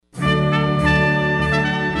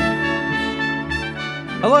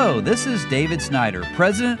Hello, this is David Snyder,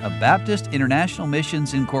 President of Baptist International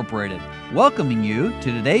Missions Incorporated, welcoming you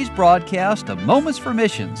to today's broadcast of Moments for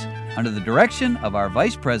Missions under the direction of our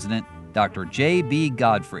Vice President, Dr. J.B.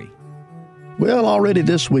 Godfrey. Well, already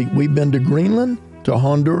this week we've been to Greenland, to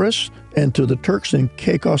Honduras, and to the Turks and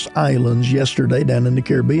Caicos Islands yesterday down in the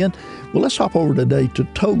Caribbean. Well, let's hop over today to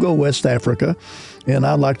Togo, West Africa, and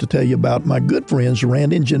I'd like to tell you about my good friends,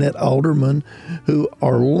 Randy and Jeanette Alderman, who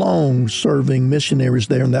are long-serving missionaries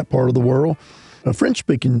there in that part of the world, a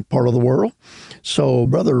French-speaking part of the world. So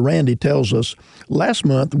Brother Randy tells us, last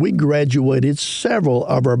month we graduated several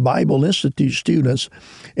of our Bible Institute students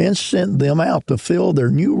and sent them out to fill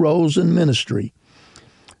their new roles in ministry.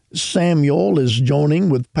 Samuel is joining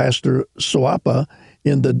with Pastor Soapa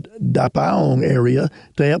in the Dapaong area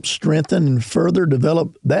to help strengthen and further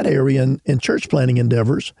develop that area in church planting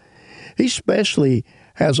endeavors. He especially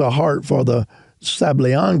has a heart for the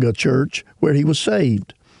Sablianga church where he was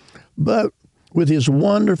saved. But with his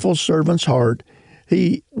wonderful servant's heart,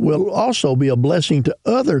 he will also be a blessing to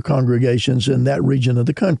other congregations in that region of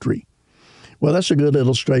the country. Well, that's a good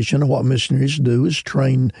illustration of what missionaries do, is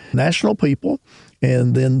train national people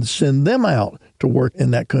and then send them out to work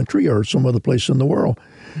in that country or some other place in the world.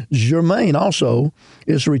 Germain also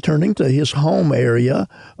is returning to his home area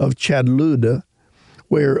of Chadluda,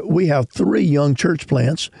 where we have 3 young church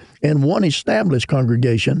plants and 1 established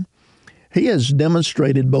congregation. He has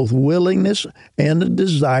demonstrated both willingness and a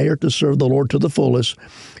desire to serve the Lord to the fullest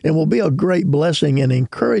and will be a great blessing and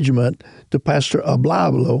encouragement to Pastor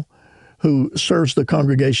Ablablo, who serves the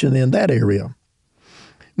congregation in that area.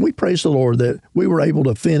 We praise the Lord that we were able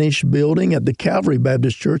to finish building at the Calvary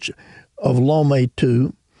Baptist Church of Lomé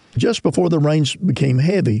II just before the rains became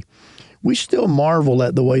heavy. We still marvel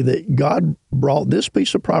at the way that God brought this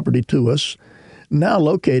piece of property to us, now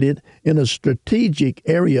located in a strategic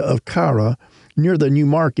area of Kara near the new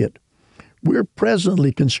market. We're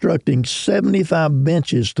presently constructing 75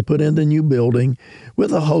 benches to put in the new building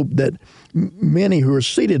with a hope that many who are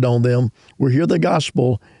seated on them will hear the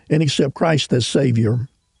gospel and accept Christ as Savior.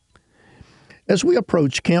 As we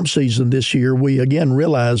approach camp season this year, we again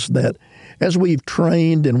realize that as we've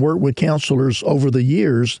trained and worked with counselors over the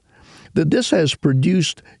years, that this has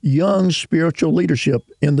produced young spiritual leadership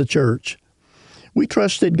in the church. We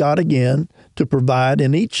trusted God again to provide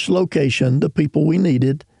in each location the people we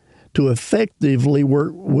needed to effectively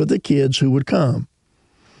work with the kids who would come.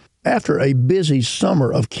 After a busy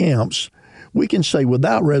summer of camps, we can say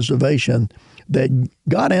without reservation that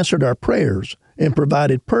God answered our prayers and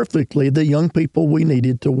provided perfectly the young people we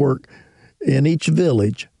needed to work in each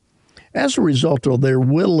village. As a result of their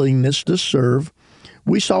willingness to serve,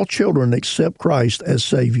 we saw children accept Christ as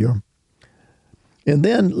Savior. And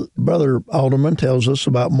then Brother Alderman tells us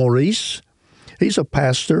about Maurice. He's a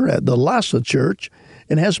pastor at the Lhasa Church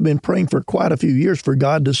and has been praying for quite a few years for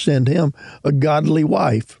God to send him a godly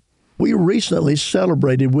wife. We recently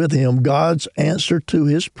celebrated with him God's answer to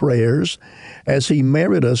his prayers as he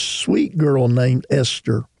married a sweet girl named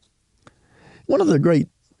Esther. One of the great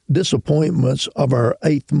disappointments of our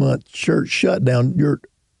 8th-month church shutdown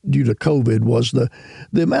due to COVID was the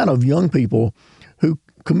amount of young people who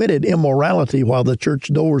committed immorality while the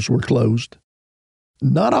church doors were closed.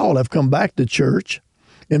 Not all have come back to church,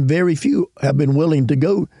 and very few have been willing to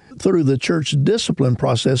go through the church discipline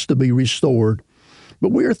process to be restored.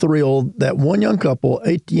 But we're thrilled that one young couple,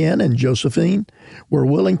 Etienne and Josephine, were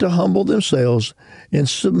willing to humble themselves and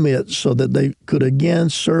submit so that they could again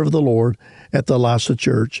serve the Lord at the Lhasa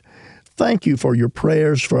Church. Thank you for your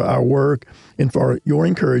prayers for our work and for your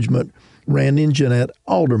encouragement, Randy and Jeanette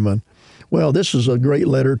Alderman. Well, this is a great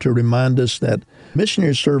letter to remind us that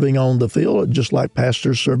missionaries serving on the field, just like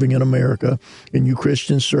pastors serving in America and you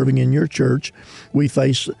Christians serving in your church, we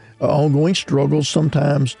face ongoing struggles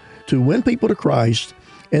sometimes to win people to Christ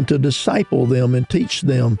and to disciple them and teach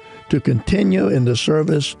them to continue in the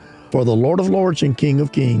service for the Lord of Lords and King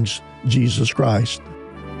of Kings, Jesus Christ.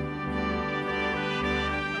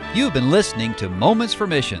 You've been listening to Moments for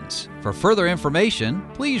Missions. For further information,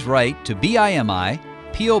 please write to BIMI,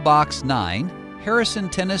 P.O. Box 9, Harrison,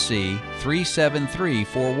 Tennessee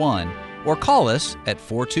 37341, or call us at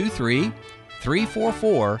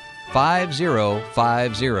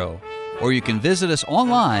 423-344-5050. Or you can visit us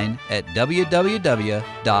online at www.bimi.org.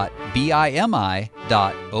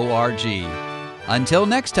 Until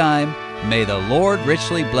next time, may the Lord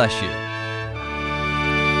richly bless you.